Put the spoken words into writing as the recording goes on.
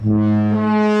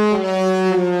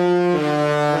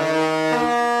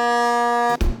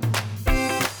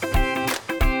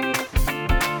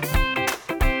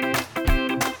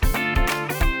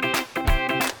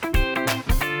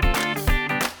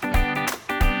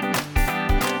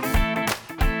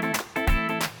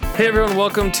Hey everyone,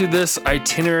 welcome to this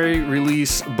Itinerary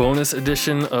release bonus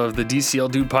edition of the DCL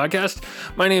Dude podcast.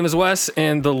 My name is Wes,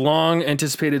 and the long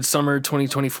anticipated summer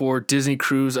 2024 Disney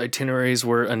cruise itineraries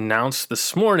were announced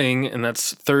this morning, and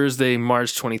that's Thursday,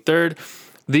 March 23rd.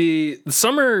 The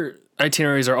summer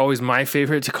itineraries are always my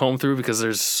favorite to comb through because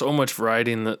there's so much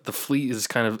variety, and the fleet is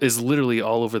literally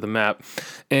all over the map.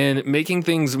 And making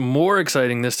things more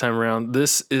exciting this time around,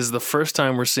 this is the first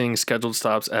time we're seeing scheduled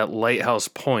stops at Lighthouse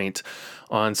Point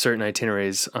on certain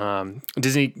itineraries.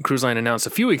 Disney Cruise Line announced a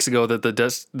few weeks ago that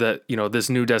this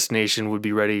new destination would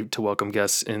be ready to welcome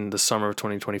guests in the summer of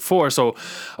 2024. So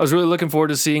I was really looking forward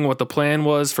to seeing what the plan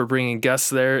was for bringing guests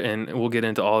there, and we'll get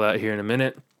into all that here in a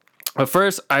minute. But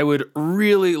first, I would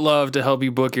really love to help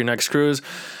you book your next cruise.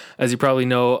 As you probably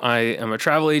know, I am a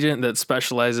travel agent that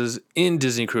specializes in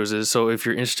Disney cruises. So if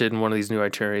you're interested in one of these new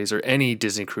itineraries or any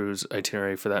Disney cruise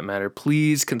itinerary for that matter,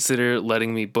 please consider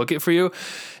letting me book it for you.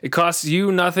 It costs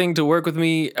you nothing to work with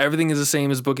me. Everything is the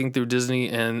same as booking through Disney.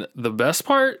 And the best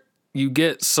part, you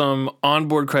get some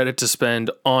onboard credit to spend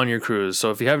on your cruise.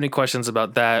 So if you have any questions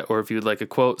about that, or if you'd like a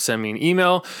quote, send me an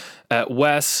email at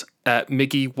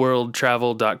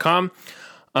wes@mickeyworldtravel.com.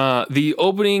 The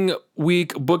opening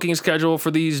week booking schedule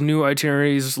for these new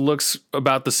itineraries looks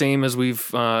about the same as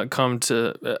we've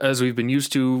been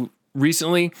used to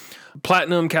recently.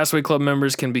 Platinum Castaway Club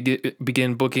members can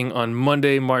begin booking on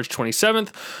Monday, March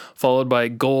 27th, followed by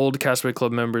Gold Castaway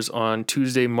Club members on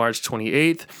Tuesday, March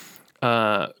 28th.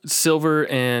 Silver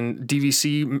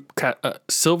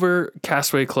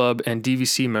Castaway Club and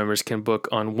DVC members can book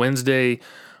on Wednesday,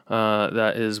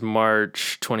 that is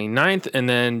March 29th, and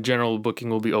then general booking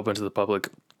will be open to the public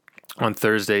on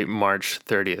Thursday, March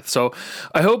 30th. So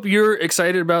I hope you're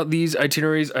excited about these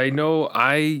itineraries. I know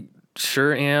I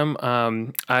sure am.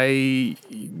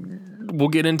 We'll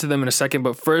get into them in a second,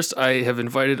 but first I have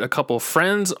invited a couple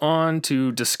friends on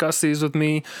to discuss these with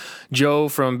me. Joe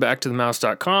from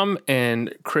backtothemouse.com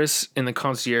and Chris in the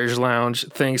Concierge Lounge.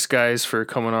 Thanks guys for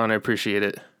coming on. I appreciate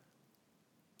it.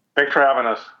 Thanks for having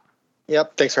us.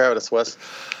 Yep, thanks for having us, Wes.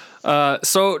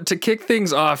 So to kick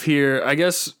things off here, I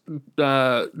guess,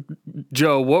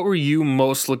 Joe, what were you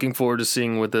most looking forward to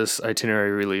seeing with this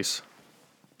itinerary release?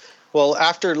 Well,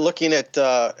 after looking at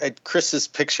Chris's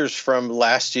pictures from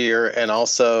last year and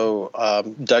also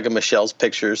Doug and Michelle's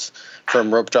pictures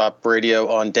from Rope Drop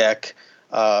Radio on Deck,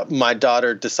 my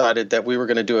daughter decided that we were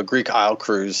going to do a Greek Isle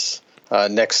cruise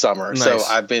next summer. Nice. So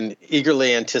I've been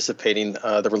eagerly anticipating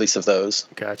the release of those.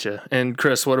 Gotcha. And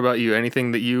Chris, what about you?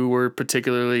 Anything that you were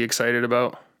particularly excited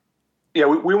about? Yeah,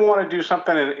 we want to do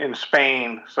something in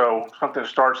Spain. So something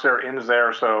starts there, ends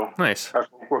there. So Nice. That's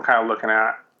what we're kind of looking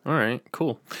at. All right,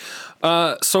 cool.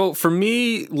 So for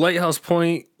me, Lighthouse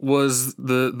Point was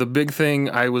the big thing.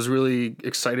 I was really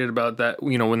excited about that.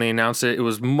 When they announced it, it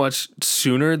was much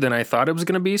sooner than I thought it was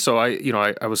going to be. So I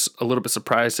was a little bit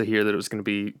surprised to hear that it was going to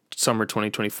be summer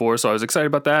 2024. So I was excited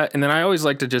about that. And then I always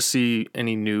like to just see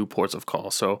any new ports of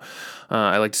call. So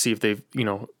I like to see if they've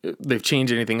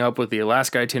changed anything up with the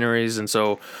Alaska itineraries. And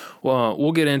so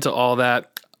we'll get into all that.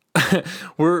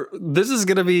 This is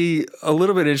going to be a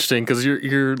little bit interesting because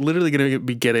you're literally going to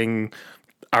be getting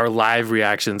our live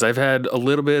reactions. I've had a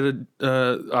little bit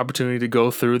of opportunity to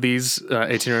go through these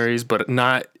itineraries, but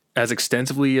not as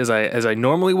extensively as I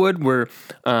normally would, where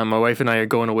my wife and I are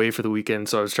going away for the weekend.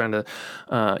 So I was trying to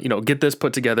get this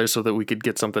put together so that we could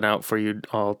get something out for you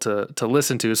all to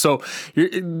listen to. So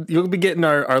you'll be getting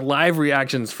our live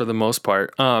reactions for the most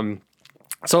part.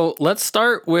 So let's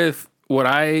start with what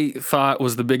I thought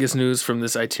was the biggest news from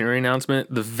this itinerary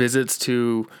announcement: the visits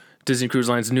to Disney Cruise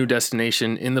Line's new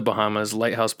destination in the Bahamas,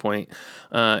 Lighthouse Point.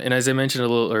 And as I mentioned a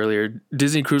little earlier,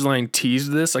 Disney Cruise Line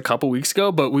teased this a couple weeks ago,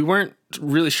 but we weren't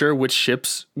really sure which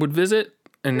ships would visit,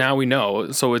 and now we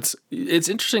know. So it's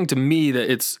interesting to me that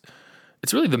it's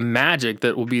really the Magic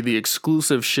that will be the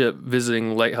exclusive ship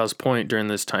visiting Lighthouse Point during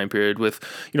this time period, with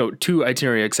two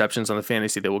itinerary exceptions on the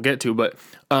Fantasy that we'll get to. But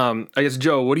I guess,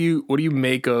 Joe, what do you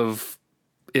make of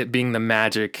it being the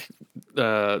Magic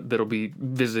that'll be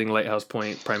visiting Lighthouse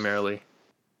Point primarily?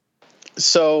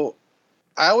 So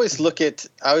I always look at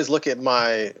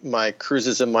my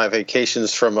cruises and my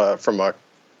vacations from a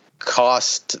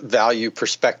cost value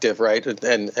perspective, right?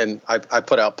 And I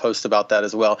put out posts about that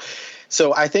as well.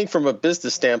 So I think from a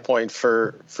business standpoint,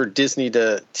 for Disney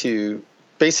to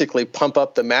basically pump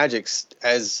up the Magics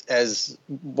as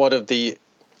one of the,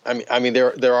 I mean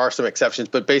there are some exceptions,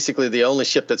 but basically the only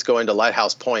ship that's going to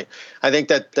Lighthouse Point, I think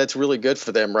that's really good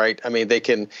for them, right? I mean they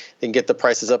can get the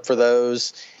prices up for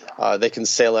those. They can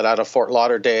sail it out of Fort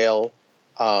Lauderdale.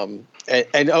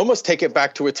 and almost take it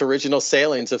back to its original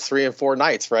sailings of 3 and 4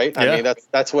 nights, right? Yeah. I mean,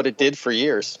 that's what it did for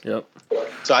years. Yep.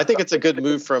 So I think it's a good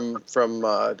move from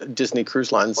Disney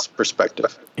Cruise Line's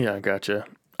perspective. Yeah, gotcha.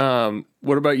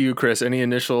 What about you, Chris? Any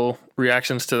initial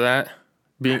reactions to that?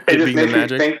 Being the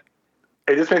Magic?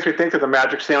 It just makes me think that the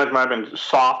Magic sailings might have been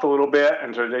soft a little bit,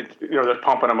 and so they're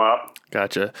pumping them up.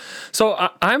 Gotcha. So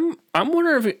I'm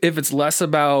wondering if it's less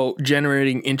about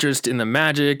generating interest in the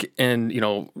Magic and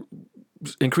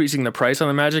increasing the price on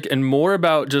the Magic, and more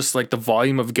about just like the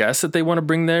volume of guests that they want to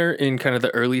bring there in kind of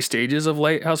the early stages of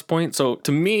Lighthouse Point. So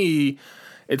to me,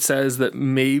 it says that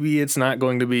maybe it's not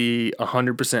going to be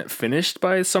 100% finished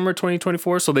by summer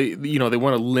 2024. So they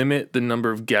want to limit the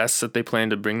number of guests that they plan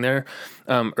to bring there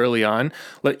early on.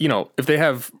 If they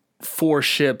have 4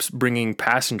 ships bringing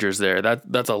passengers there,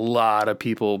 that's a lot of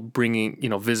people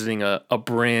visiting a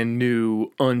brand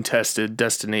new untested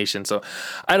destination. So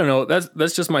I don't know.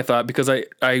 That's just my thought, because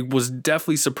I was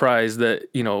definitely surprised that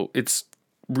it's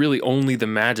really only the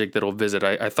Magic that'll visit.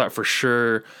 I thought for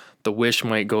sure the Wish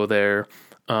might go there.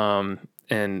 And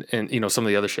some of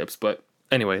the other ships, but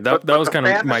anyway, that was kind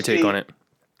of my take on it.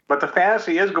 But the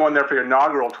Fantasy is going there for your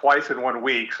inaugural twice in 1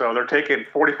 week, so they're taking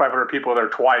 4,500 people there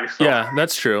twice. So. Yeah,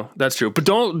 that's true. But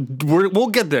we'll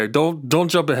get there. Don't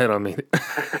jump ahead on me.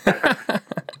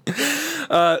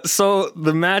 So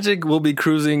the Magic will be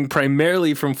cruising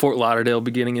primarily from Fort Lauderdale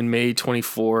beginning in May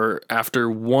 24,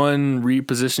 after one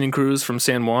repositioning cruise from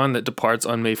San Juan that departs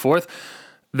on May 4th.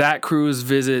 That cruise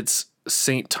visits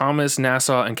St. Thomas,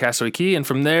 Nassau, and Castaway Cay, and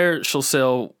from there she'll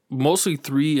sail mostly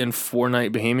 3 and 4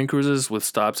 night Bahamian cruises with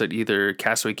stops at either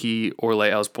Castaway Cay or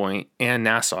Lighthouse Point and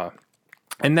Nassau.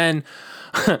 And then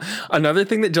another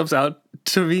thing that jumps out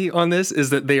to me on this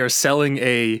is that they are selling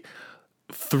a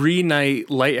 3-night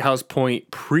Lighthouse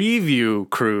Point preview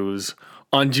cruise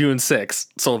on June 6th.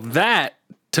 So that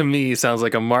to me sounds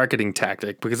like a marketing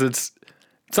tactic, because it's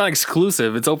not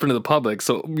exclusive. It's open to the public.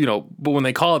 So, but when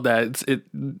they call it that, it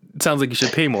sounds like you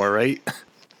should pay more, right?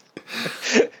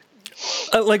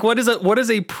 Like, what is a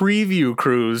preview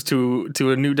cruise to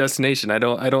a new destination? I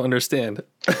don't understand.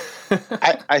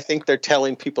 I think they're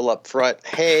telling people up front,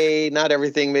 hey, not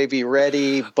everything may be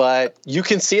ready, but you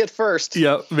can see it first.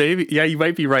 Yeah, maybe. Yeah, you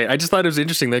might be right. I just thought it was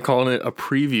interesting. They're calling it a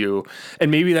preview.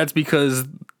 And maybe that's because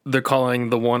they're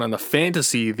calling the one on the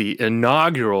Fantasy the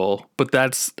inaugural, but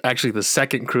that's actually the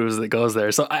second cruise that goes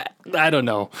there. So I don't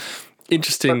know.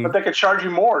 Interesting. But they could charge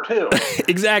you more too.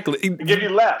 Exactly. Give you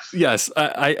less. Yes,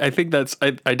 I think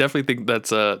I definitely think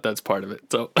that's part of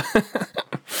it. So,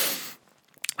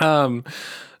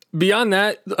 beyond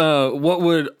that, what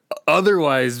would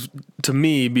otherwise to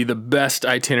me be the best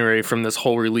itinerary from this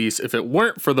whole release, if it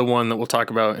weren't for the one that we'll talk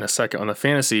about in a second on the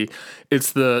Fantasy,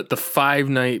 it's the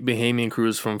 5-night Bahamian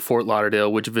cruise from Fort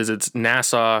Lauderdale, which visits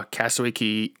Nassau, Castaway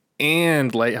Cay,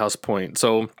 and Lighthouse Point.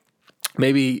 So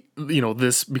maybe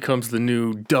this becomes the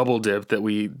new double dip that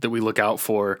we look out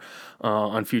for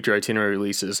on future itinerary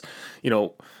releases. A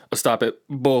stop at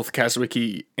both Castaway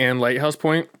Cay and Lighthouse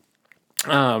Point.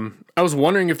 I was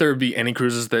wondering if there would be any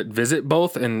cruises that visit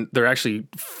both, and there are actually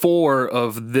 4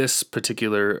 of this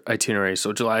particular itinerary.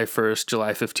 So July 1st,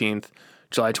 July 15th,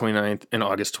 July 29th, and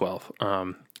August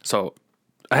 12th. So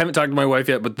I haven't talked to my wife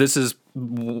yet, but this is,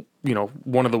 one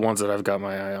of the ones that I've got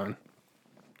my eye on.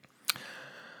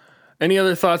 Any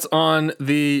other thoughts on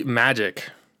the Magic?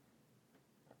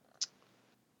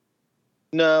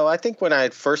 No, I think when I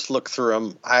had first looked through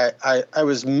them, I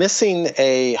was missing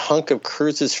a hunk of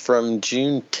cruises from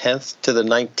June 10th to the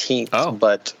 19th. Oh.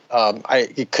 But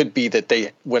it could be that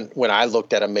they when I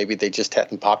looked at them, maybe they just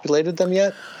hadn't populated them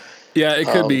yet. Yeah, it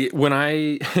could be. When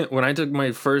I took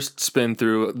my first spin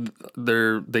through,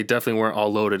 they definitely weren't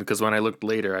all loaded, because when I looked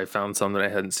later, I found some that I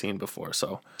hadn't seen before.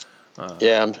 So.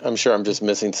 Yeah, I'm sure I'm just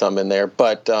missing some in there.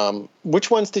 But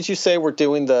which ones did you say were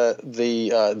doing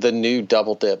the new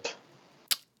double dip?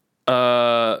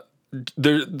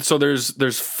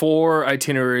 There's 4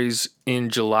 itineraries in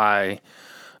July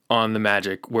on the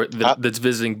Magic that's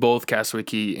visiting both Castaway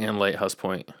Cay and Lighthouse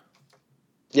Point.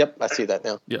 Yep, I see that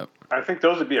now. Yep. I think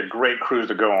those would be a great cruise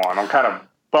to go on. I'm kind of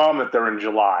bummed that they're in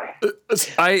July.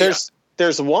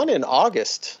 There's one in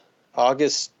August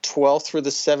 12th through the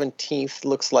 17th.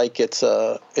 Looks like it's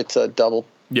a double.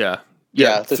 Yeah.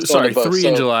 Yeah. Sorry, 3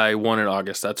 in July, 1 in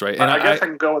August. That's right. And I guess I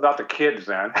can go without the kids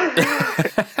then.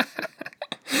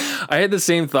 I had the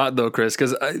same thought though, Chris,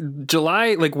 because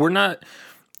July,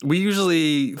 we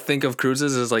usually think of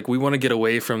cruises as we want to get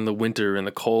away from the winter and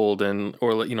the cold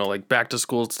or back to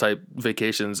school type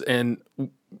vacations. And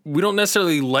we don't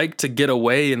necessarily like to get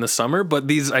away in the summer, but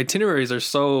these itineraries are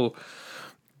so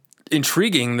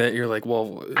intriguing that you're like,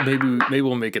 well, maybe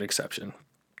we'll make an exception.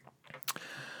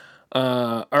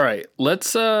 All right,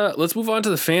 let's move on to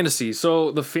the fantasy.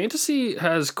 So the fantasy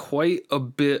has quite a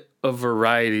bit of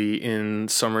variety in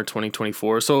summer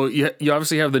 2024. So you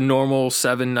obviously have the normal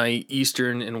 7-night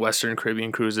Eastern and Western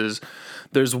Caribbean cruises.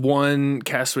 There's one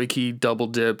Castaway Cay double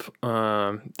dip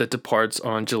that departs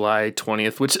on July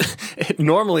 20th, which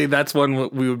normally that's one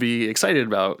we would be excited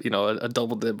about. A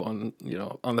double dip on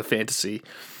on the fantasy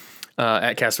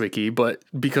at Castaway Cay, but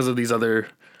because of these other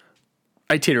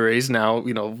itineraries now,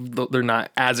 they're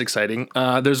not as exciting.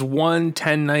 There's one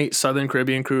 10-night Southern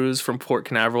Caribbean cruise from Port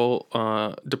Canaveral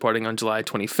departing on July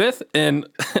 25th. And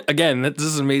again, this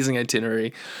is an amazing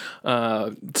itinerary.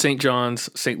 St. John's,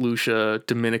 St. Lucia,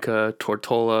 Dominica,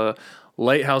 Tortola,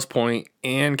 Lighthouse Point,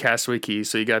 and Castaway Cay.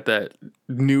 So you got that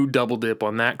new double dip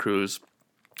on that cruise.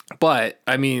 But,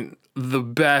 I mean, the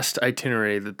best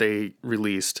itinerary that they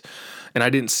released, and I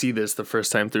didn't see this the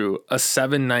first time through, a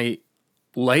 7-night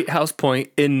Lighthouse Point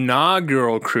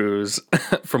inaugural cruise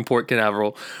from Port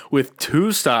Canaveral with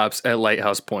 2 stops at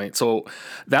Lighthouse Point. So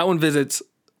that one visits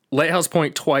Lighthouse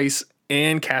Point twice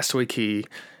and Castaway Cay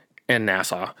and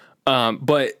Nassau.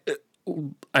 But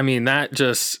I mean, that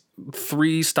just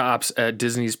 3 stops at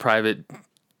Disney's private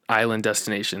island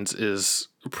destinations is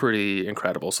pretty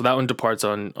incredible. So that one departs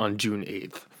on June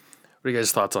 8th. What are you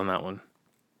guys' thoughts on that one?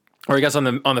 Or I guess on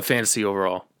the fantasy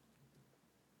overall?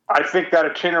 I think that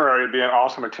itinerary would be an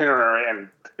awesome itinerary, and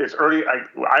it's early.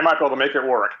 I might be able to make it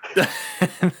work.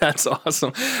 That's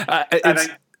awesome.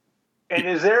 And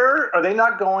are they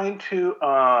not going to,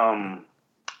 I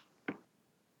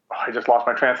just lost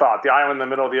my train of thought. The island in the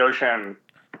middle of the ocean,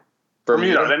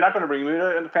 Bermuda. They're not going to bring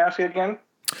Bermuda into fantasy again?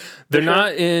 They're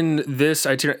not in this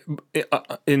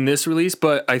in this release,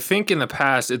 but I think in the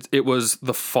past it was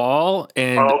the fall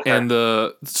and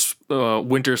the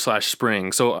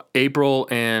winter/spring. So April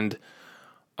and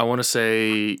I want to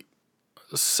say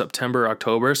September,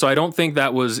 October. So I don't think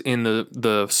that was in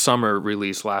the summer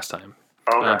release last time.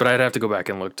 Okay. But I'd have to go back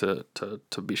and look to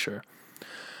be sure.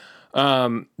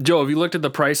 Joe, have you looked at the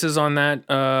prices on that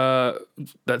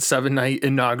 7-night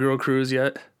inaugural cruise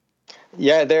yet?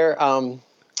 Yeah, they're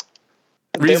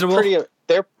reasonable.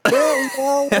 They're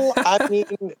well. I mean,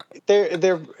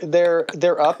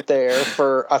 they're up there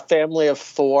for a family of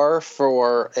 4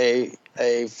 for a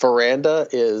veranda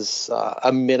is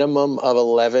a minimum of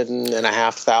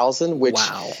 $11,500, which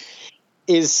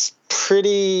is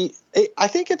pretty. I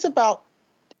think it's about.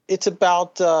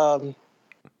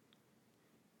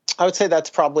 I would say that's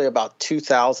probably about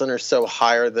 2,000 or so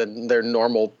higher than their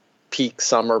normal peak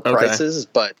summer prices,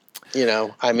 but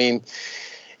I mean,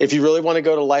 if you really want to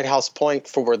go to Lighthouse Point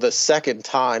for the second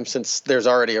time, since there's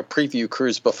already a preview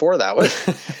cruise before that one,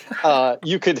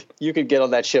 you could get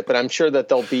on that ship, and I'm sure that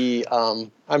there'll be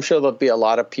a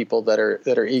lot of people that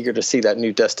are eager to see that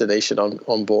new destination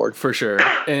on board for sure.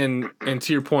 And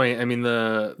to your point, I mean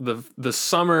the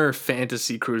summer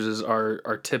fantasy cruises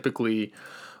are typically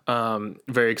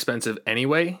very expensive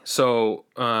anyway. So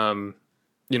I'm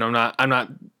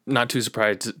not too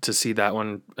surprised to see that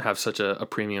one have such a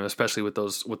premium, especially with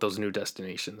those new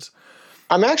destinations.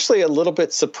 I'm actually a little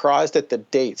bit surprised at the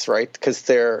dates, right? Because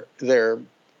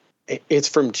it's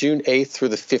from June 8th through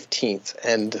the 15th,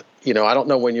 and I don't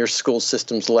know when your school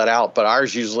systems let out, but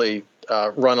ours usually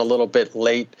run a little bit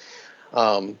late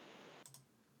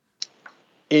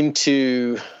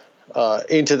into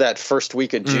that first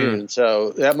week of June.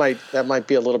 So that might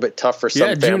be a little bit tough for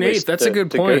some families. June 8th, that's a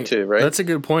good point. To, right? That's a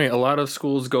good point. A lot of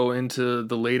schools go into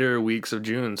the later weeks of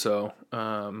June. So,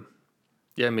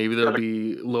 maybe there'll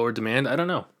be lower demand. I don't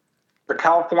know. The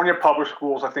California public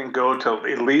schools, I think, go to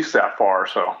at least that far.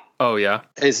 So. Oh, yeah.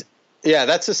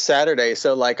 That's a Saturday.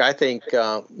 So, I think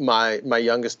my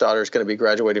youngest daughter is going to be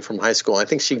graduating from high school. I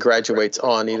think she graduates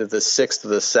on either the 6th or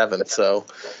the 7th. So.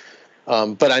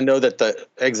 But I know that the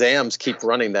exams keep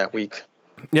running that week.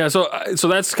 Yeah, so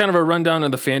that's kind of a rundown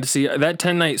of the fantasy. That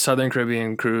 10-night Southern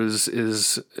Caribbean cruise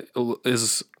is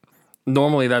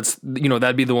normally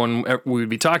that'd be the one we would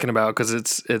be talking about because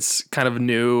it's kind of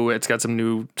new. It's got some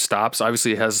new stops.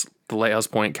 Obviously, it has the Lighthouse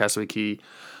Point, Castaway Cay,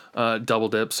 double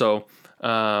dip. So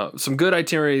some good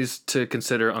itineraries to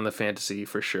consider on the fantasy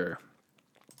for sure.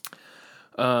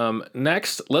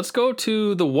 Next, let's go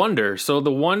to the Wonder. So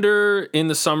the Wonder in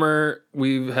the summer,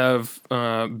 we have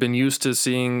been used to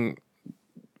seeing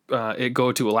it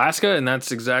go to Alaska, and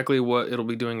that's exactly what it'll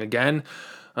be doing again.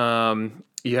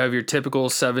 You have your typical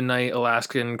 7-night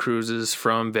Alaskan cruises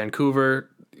from Vancouver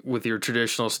with your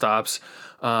traditional stops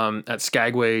at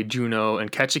Skagway, Juneau,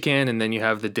 and Ketchikan, and then you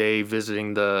have the day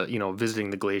visiting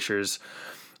the glaciers.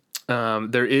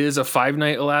 There is a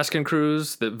 5-night Alaskan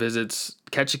cruise that visits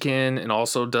Ketchikan and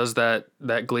also does that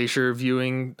glacier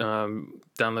viewing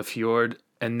down the fjord,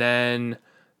 and then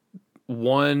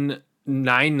one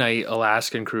 9-night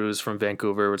Alaskan cruise from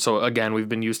Vancouver. So again, we've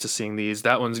been used to seeing these.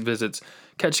 That one visits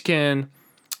Ketchikan,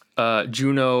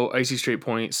 Juneau, Icy Strait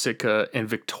Point, Sitka, and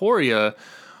Victoria.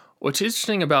 What's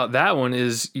interesting about that one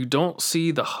is you don't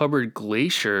see the Hubbard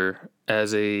Glacier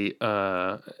as a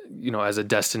as a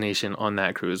destination on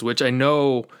that cruise, which I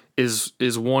know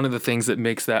is one of the things that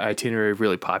makes that itinerary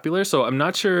really popular. So I'm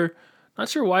not sure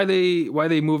why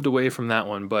they moved away from that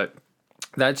one, but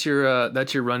that's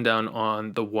your rundown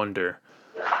on the Wonder.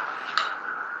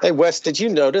 Hey Wes, did you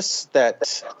notice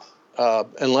that?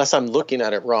 Unless I'm looking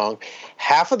at it wrong,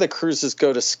 half of the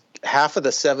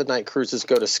 7-night cruises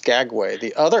go to Skagway.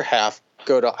 The other half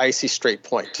go to Icy Strait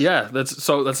Point. Yeah, that's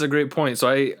a great point. So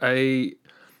I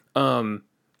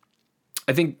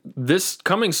think this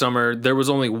coming summer there was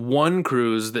only one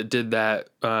cruise that did that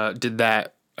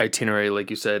itinerary, like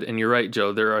you said. And you're right,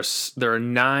 Joe. There are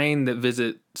 9 that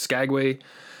visit Skagway,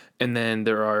 and then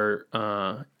there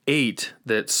are 8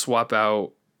 that swap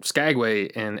out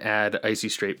Skagway and add Icy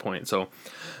Strait Point. So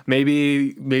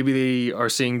maybe they are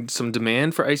seeing some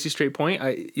demand for Icy Strait Point.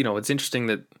 It's interesting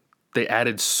that they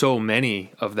added so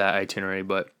many of that itinerary,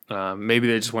 but maybe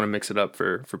they just want to mix it up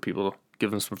for people, give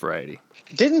them some variety.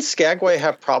 Didn't Skagway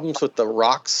have problems with the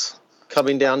rocks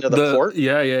coming down to the port?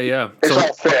 Yeah. It's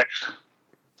all fixed.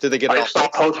 Did they get it all fixed? I saw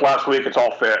posts last week. It's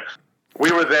all fixed.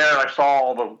 We were there. I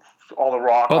saw all the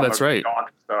rock. Oh, that's right. Dock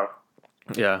and stuff.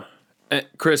 Yeah.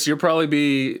 Chris, you'll probably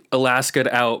be Alaska'd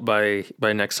out by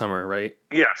next summer, right?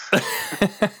 Yes.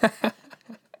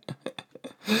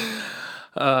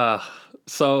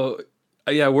 So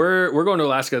yeah, we're going to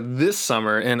Alaska this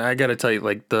summer, and I got to tell you,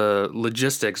 like, the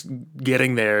logistics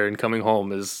getting there and coming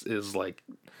home is like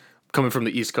coming from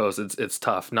the East Coast. It's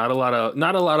tough. Not a lot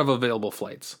of available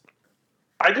flights.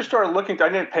 I just started looking. I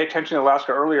didn't pay attention to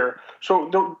Alaska earlier.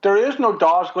 So there is no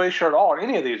Dawes Glacier at all in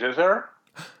any of these, is there?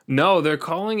 No, they're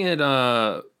calling it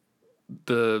the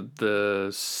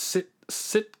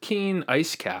Sitkine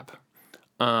ice cap.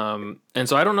 And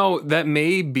so I don't know, that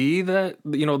may be the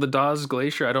Dawes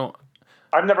Glacier.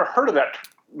 I've never heard of that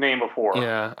name before.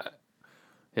 Yeah,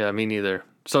 me neither.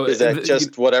 So is that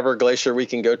just whatever glacier we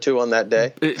can go to on that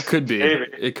day? It could be. Maybe.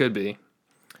 It could be.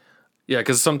 Yeah,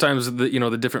 because sometimes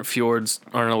the different fjords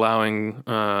aren't allowing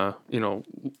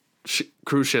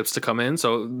cruise ships to come in,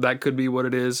 so that could be what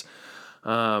it is.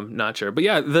 Not sure, but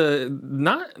yeah, the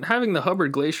not having the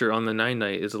Hubbard Glacier on the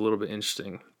 9-night is a little bit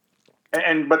interesting.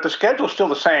 But the schedule's still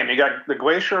the same. You got the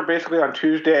Glacier basically on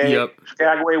Tuesday, Yep.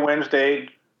 Skagway Wednesday,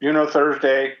 Juneau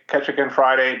Thursday, Ketchikan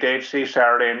Friday, Dave C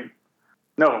Saturday.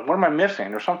 No, what am I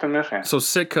missing? There's something missing. So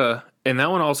Sitka, and that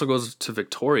one also goes to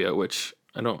Victoria, which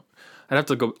I'd have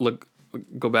to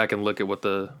go back and look at what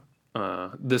the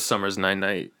this summer's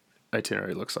 9-night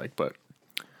itinerary looks like, but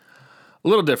a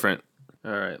little different.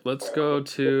 All right, let's go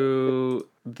to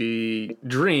the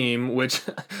Dream, which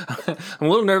I'm a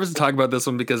little nervous to talk about this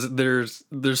one because there's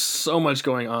so much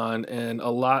going on and a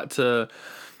lot to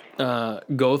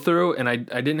go through, and I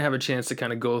didn't have a chance to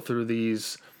kind of go through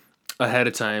these ahead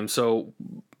of time. So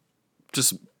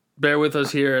just bear with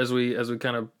us here as we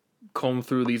kind of comb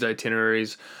through these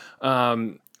itineraries.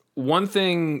 One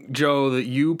thing, Joe, that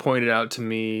you pointed out to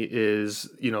me is,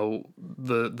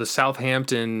 the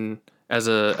Southampton as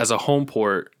a home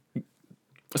port.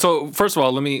 So first of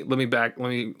all, let me back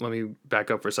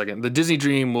up for a second. The Disney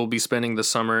Dream will be spending the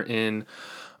summer in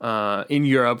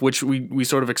Europe, which we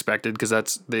sort of expected because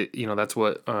that's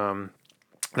what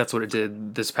it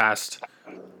did this past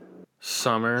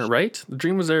summer, right? The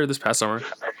Dream was there this past summer.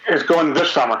 It's going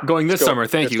this summer.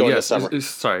 Thank you. Yes.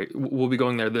 Sorry, we'll be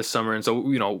going there this summer, and so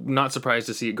not surprised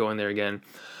to see it going there again.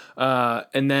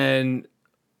 And then,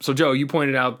 so Joe, you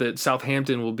pointed out that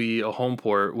Southampton will be a home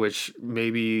port, which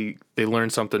maybe they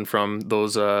learned something from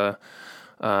those UK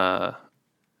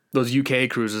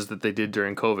cruises that they did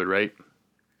during COVID, right?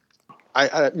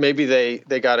 Maybe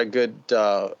they got a good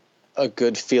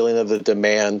feeling of the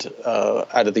demand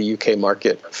out of the UK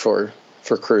market for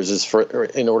cruises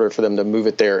in order for them to move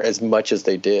it there as much as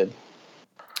they did.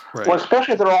 Right. Well,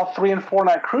 especially if they're all 3 and 4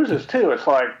 night cruises too. It's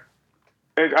like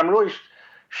I'm really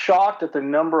shocked at the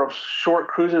number of short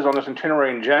cruises on this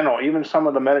itinerary in general. Even some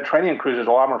of the Mediterranean cruises,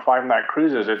 a lot of them are 5-night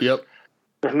cruises.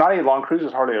 There's not any long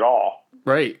cruises hardly at all.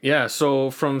 Right. Yeah.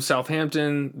 So from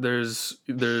Southampton, there's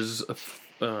one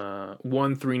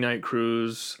 3-night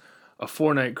cruise, a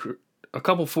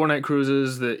couple 4-night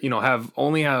cruises that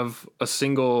only have a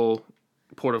single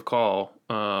port of call.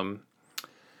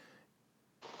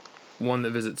 One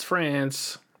that visits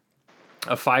France,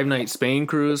 a 5-night Spain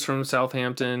cruise from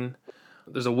Southampton.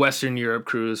 There's a Western Europe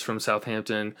cruise from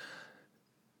Southampton.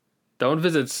 That one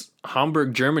visits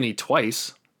Hamburg, Germany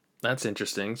twice. That's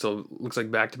interesting. So it looks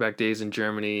like back-to-back days in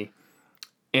Germany,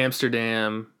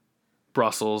 Amsterdam,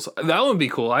 Brussels. That one would be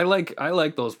cool. I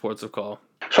like those ports of call.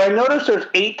 So I noticed there's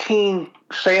 18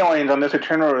 sailings on this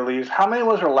itinerary release. How many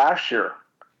was there last year?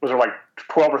 Was there like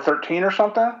 12 or 13 or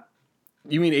something?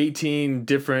 You mean 18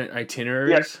 different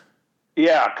itineraries?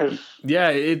 Yeah, because... Yeah,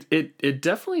 it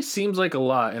definitely seems like a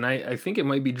lot, and I think it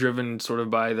might be driven sort of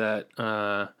by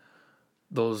that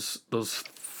those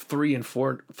 3,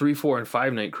 4, and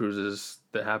 5 night cruises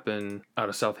that happen out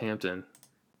of Southampton.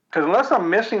 Because unless I'm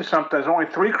missing something, there's only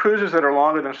 3 cruises that are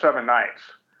longer than 7 nights.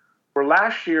 Where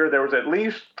last year there was at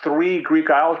least 3 Greek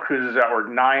Isles cruises that were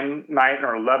 9-night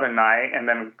or 11-night, and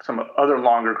then some other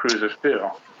longer cruises too.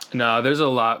 No, there's a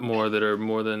lot more that are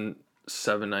more than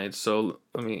 7 nights. So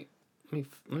let me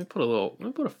put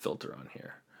a filter on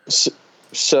here.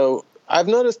 So I've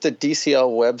noticed that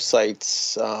DCL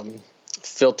website's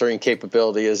filtering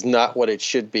capability is not what it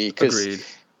should be. Agreed.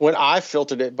 When I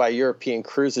filtered it by European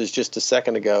cruises just a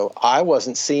second ago, I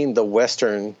wasn't seeing the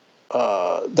Western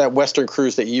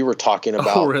cruise that you were talking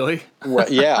about. Oh, really?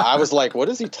 Yeah, I was like, what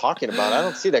is he talking about? I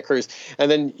don't see that cruise.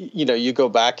 And then, you go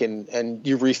back and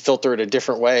you refilter it a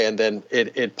different way, and then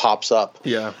it pops up.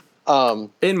 Yeah.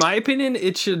 In my opinion,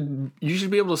 you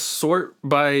should be able to sort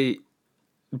by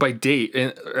date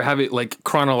and have it like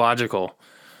chronological.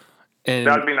 And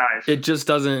that'd be nice. It just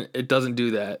doesn't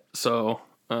do that. So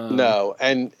no,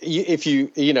 and if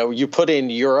you put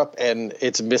in Europe and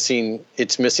it's missing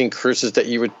cruises that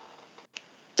you would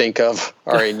think of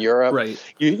are in Europe. Right.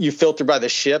 You filter by the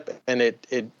ship, and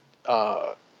it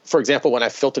for example, when I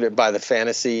filtered it by the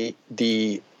Fantasy,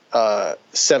 the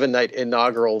 7-night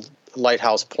inaugural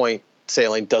Lighthouse Point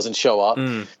sailing doesn't show up.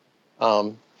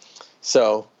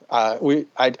 So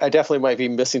I definitely might be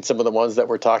missing some of the ones that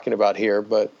we're talking about here.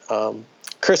 But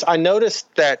Chris, I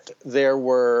noticed that there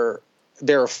are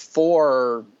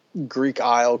 4 Greek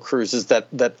Isle cruises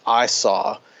that I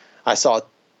saw. I saw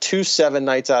 2 7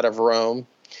 nights out of Rome.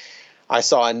 I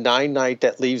saw a 9-night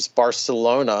that leaves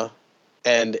Barcelona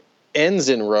and ends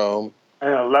in Rome.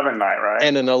 And an 11-night, right?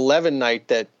 And an 11-night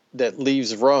that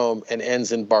leaves Rome and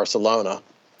ends in Barcelona.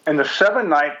 And the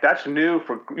 7-night, that's new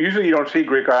usually you don't see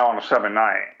Greek Isle on a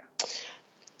 7-night.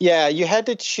 Yeah, you had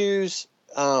to choose.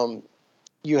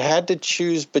 You had to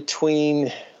choose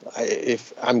between.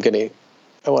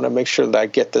 I want to make sure that I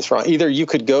get this wrong. Either you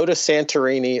could go to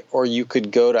Santorini or you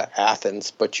could go to Athens,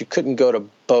 but you couldn't go to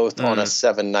both on a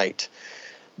 7-night.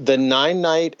 The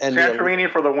 9-night and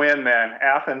Santorini for the win, man.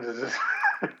 Athens is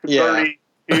dirty,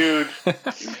 huge.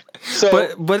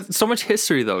 But so much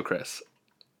history though, Chris.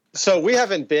 So we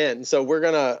haven't been. So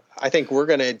I think we're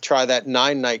gonna try that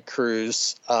 9-night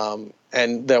cruise,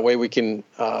 and that way we can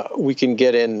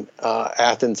get in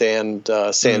Athens and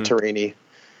Santorini.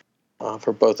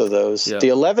 For both of those. Yeah. The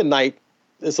 11-night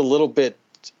is a little bit,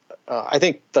 I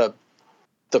think the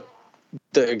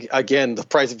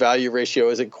price value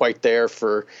ratio isn't quite there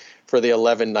for the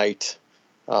 11-night.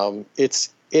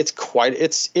 It's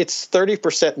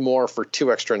 30% more for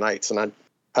 2 extra nights, and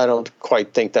I don't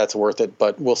quite think that's worth it,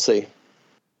 but we'll see.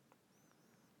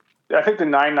 I think the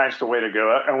 9-night's the way to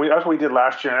go, and that's what we did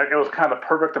last year. It was kind of the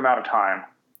perfect amount of time.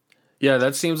 Yeah,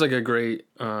 that seems like a great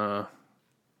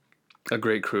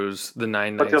cruise, the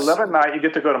 9 nights. But the 11th night, you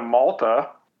get to go to Malta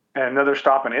and another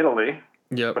stop in Italy.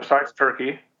 Yep. Besides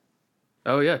Turkey.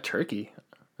 Oh yeah, Turkey.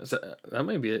 Is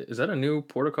that a new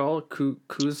port of call?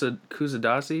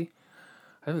 Kusadasi?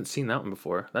 I haven't seen that one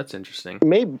before. That's interesting.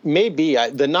 Maybe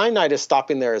the 9-night is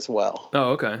stopping there as well.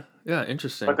 Oh, okay. Yeah,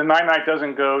 interesting. But the 9-night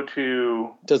doesn't go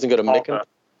to Malta.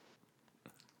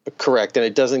 Correct, and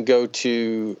it doesn't go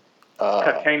to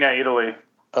Catania, Italy.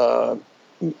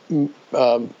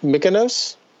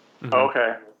 Mykonos? Mm-hmm.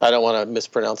 Okay. I don't want to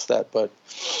mispronounce that, but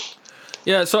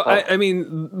yeah. So I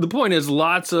mean, the point is,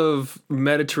 lots of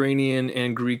Mediterranean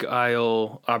and Greek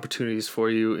Isle opportunities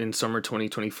for you in summer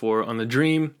 2024 on the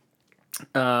Dream,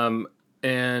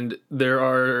 and there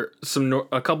are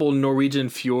a couple Norwegian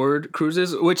fjord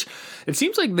cruises, which it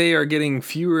seems like they are getting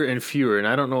fewer and fewer, and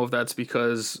I don't know if that's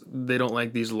because they don't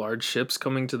like these large ships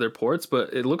coming to their ports,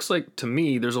 but it looks like to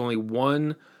me there's only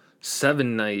one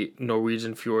 7-night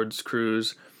Norwegian fjords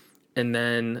cruise, and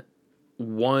then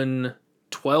one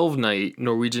 12-night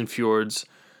Norwegian fjords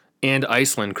and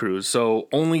Iceland cruise. So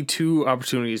only 2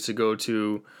 opportunities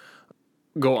to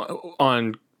go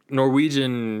on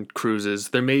Norwegian cruises.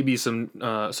 There may be some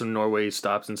Norway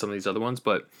stops in some of these other ones,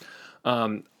 but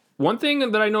one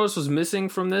thing that I noticed was missing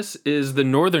from this is the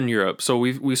Northern Europe. So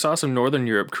we saw some Northern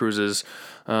Europe cruises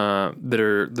that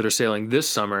are sailing this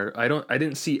summer. I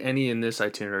didn't see any in this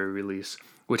itinerary release,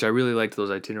 which I really liked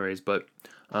those itineraries. But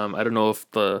I don't know if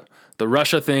the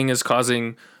Russia thing is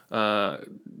causing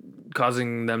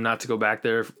them not to go back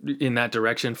there in that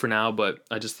direction for now, but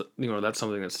I just, that's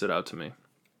something that stood out to me.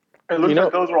 It looks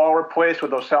like those are all replaced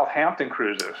with those Southampton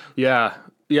cruises. Yeah,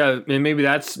 and maybe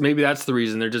that's the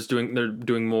reason they're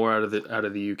doing more out of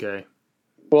the UK.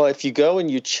 Well, if you go and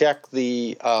you check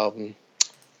the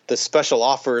special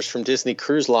offers from Disney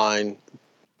Cruise Line,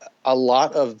 a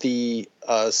lot of the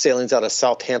sailings out of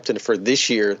Southampton for this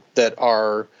year that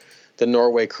are the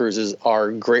Norway cruises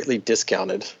are greatly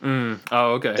discounted.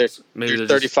 Oh, okay. They're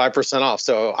 35% off.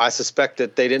 So I suspect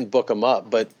that they didn't book them up.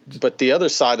 But the other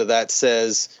side of that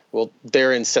says, well,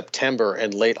 they're in September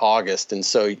and late August, and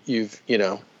so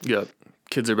Yep.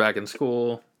 Kids are back in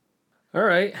school. All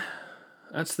right.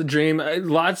 That's the dream.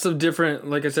 Lots of different,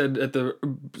 like I said at the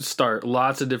start,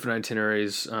 lots of different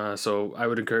itineraries. So I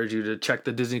would encourage you to check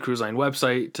the Disney Cruise Line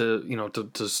website to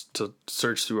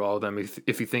search through all of them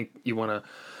if you think you want to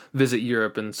visit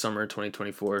Europe in summer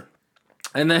 2024.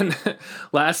 And then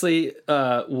lastly,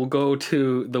 we'll go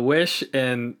to the Wish,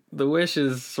 and the Wish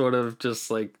is sort of just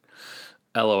like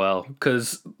LOL,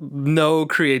 because no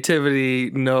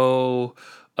creativity, no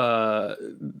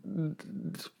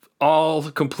all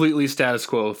completely status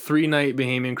quo. 3-night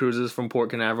Bahamian cruises from Port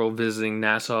Canaveral visiting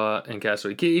Nassau and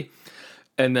Castaway Cay,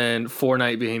 and then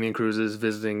 4-night Bahamian cruises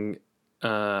visiting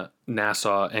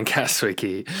Nassau and Castaway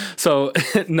Cay. So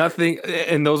nothing,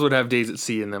 and those would have days at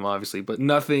sea in them, obviously, but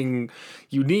nothing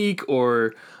unique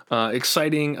or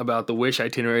exciting about the Wish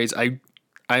itineraries.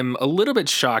 I'm a little bit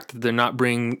shocked that they're not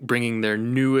bringing their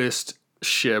newest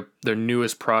ship, their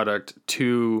newest product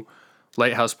to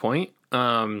Lighthouse Point.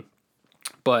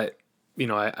 But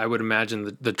I would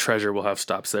imagine the Treasure will have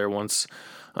stops there once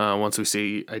we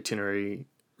see itineraries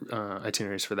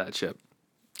for that ship.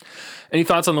 Any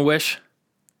thoughts on the Wish?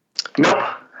 Nope.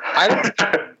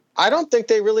 I don't think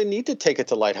they really need to take it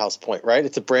to Lighthouse Point, right?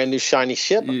 It's a brand new shiny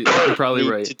ship. You're probably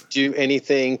right. To do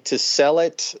anything to sell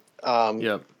it.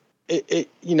 Yep.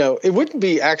 It wouldn't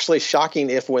be actually shocking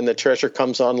if when the Treasure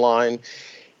comes online,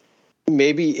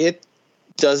 maybe it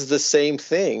does the same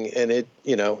thing and it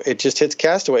just hits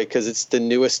Castaway because it's the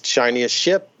newest, shiniest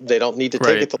ship. They don't need to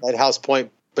take it to Lighthouse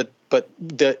Point, but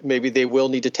maybe they will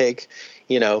need to take,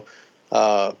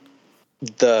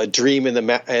 the dream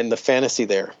and the fantasy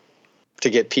there to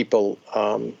get people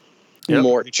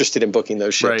more interested in booking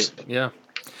those ships. Right. Yeah.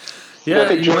 Yeah, I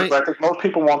think most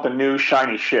people want the new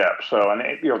shiny ship. So, and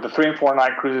the 3 and 4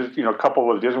 night cruises, coupled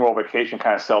with Disney World Vacation,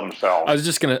 kind of sell themselves. I was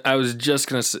just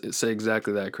gonna say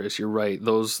exactly that, Chris. You're right.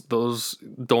 Those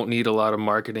don't need a lot of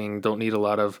marketing. Don't need a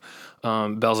lot of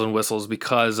bells and whistles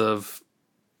because of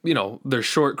they're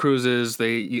short cruises.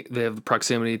 They have the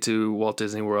proximity to Walt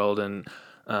Disney World and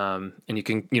you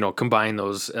can combine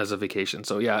those as a vacation.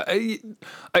 So yeah,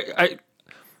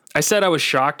 I said I was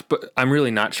shocked, but I'm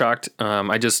really not shocked.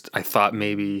 I thought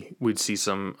maybe we'd see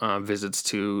some visits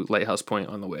to Lighthouse Point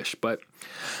on the Wish, but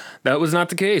that was not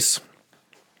the case.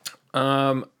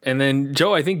 And then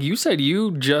Joe, I think you said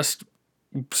you just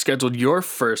scheduled your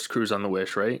first cruise on the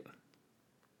Wish, right?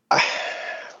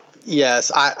 Yes,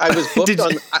 I was booked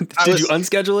on. Did you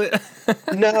unschedule it?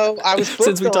 No, I was booked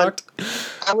since we talked.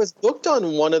 I was booked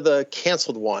on one of the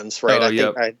canceled ones, right?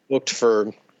 Think I booked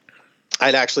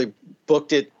I'd actually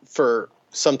booked it for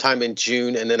sometime in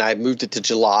June, and then I moved it to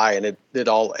July, and it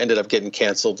all ended up getting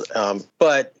canceled.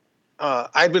 But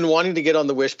I'd been wanting to get on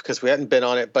the Wish because we hadn't been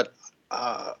on it, but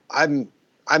I'm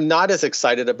not as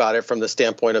excited about it from the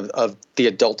standpoint of the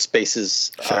adult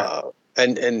spaces, sure.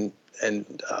 and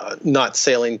not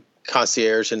sailing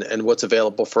concierge and what's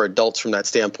available for adults from that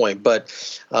standpoint.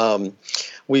 But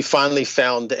we finally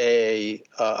found a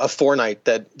 4-night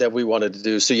that we wanted to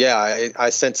do. So yeah, I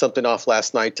sent something off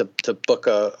last night to book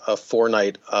a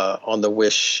 4-night on the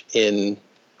Wish in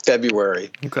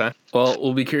February. Okay. Well,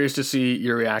 we'll be curious to see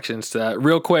your reactions to that.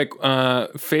 Real quick,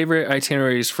 favorite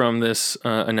itineraries from this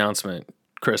announcement.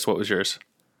 Chris, what was yours?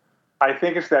 I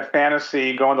think it's that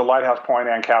fantasy going to Lighthouse Point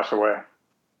and Castaway.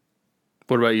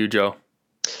 What about you, Joe?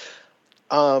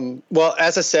 Well,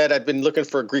 as I said, I've been looking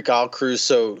for a Greek Isle cruise,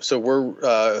 so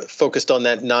we're focused on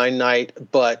that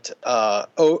 9-night. But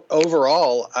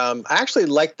overall, I actually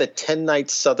like the 10-night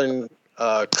Southern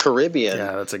Caribbean.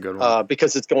 Yeah, that's a good one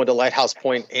because it's going to Lighthouse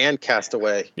Point and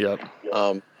Castaway. Yep.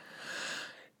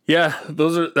 Yeah,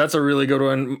 that's a really good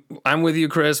one. I'm with you,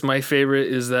 Chris. My favorite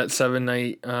is that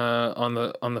 7-night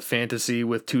on the Fantasy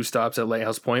with 2 stops at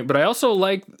Lighthouse Point. But I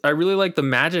really like the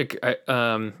Magic,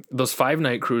 those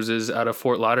 5-night cruises out of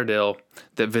Fort Lauderdale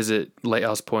that visit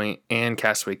Lighthouse Point and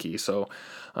Castaway Cay. So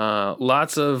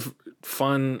lots of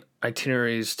fun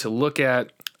itineraries to look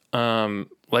at.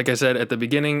 like I said at the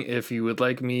beginning, if you would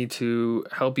like me to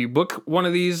help you book one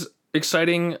of these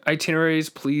exciting itineraries,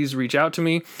 please reach out to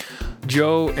me.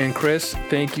 Joe and Chris,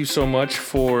 thank you so much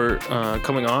for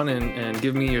coming on and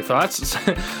giving me your thoughts.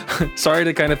 Sorry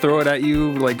to kind of throw it at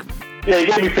you like... Yeah, you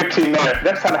gave me 15 minutes.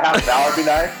 Next time, a half an hour would be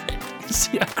nice.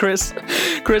 Yeah, Chris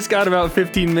got about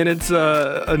 15 minutes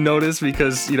a notice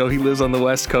because, you know, he lives on the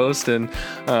West Coast, and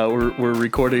we're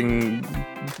recording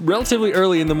relatively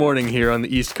early in the morning here on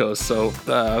the East Coast. So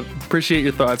appreciate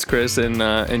your thoughts, Chris, and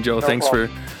Joe. No Thanks problem.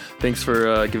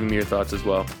 for giving me your thoughts as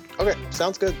well. Okay,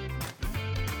 sounds good.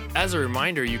 As a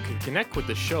reminder, you can connect with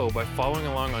the show by following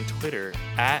along on Twitter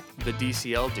at the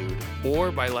DCL Dude,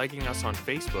 or by liking us on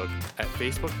Facebook at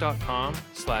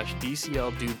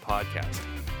facebook.com/DCL Dude Podcast.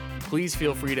 Please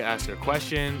feel free to ask a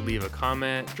question, leave a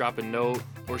comment, drop a note,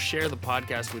 or share the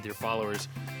podcast with your followers.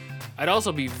 I'd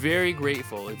also be very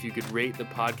grateful if you could rate the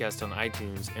podcast on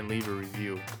iTunes and leave a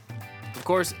review. Of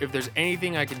course, if there's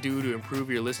anything I can do to improve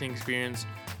your listening experience,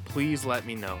 please let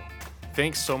me know.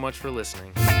 Thanks so much for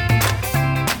listening.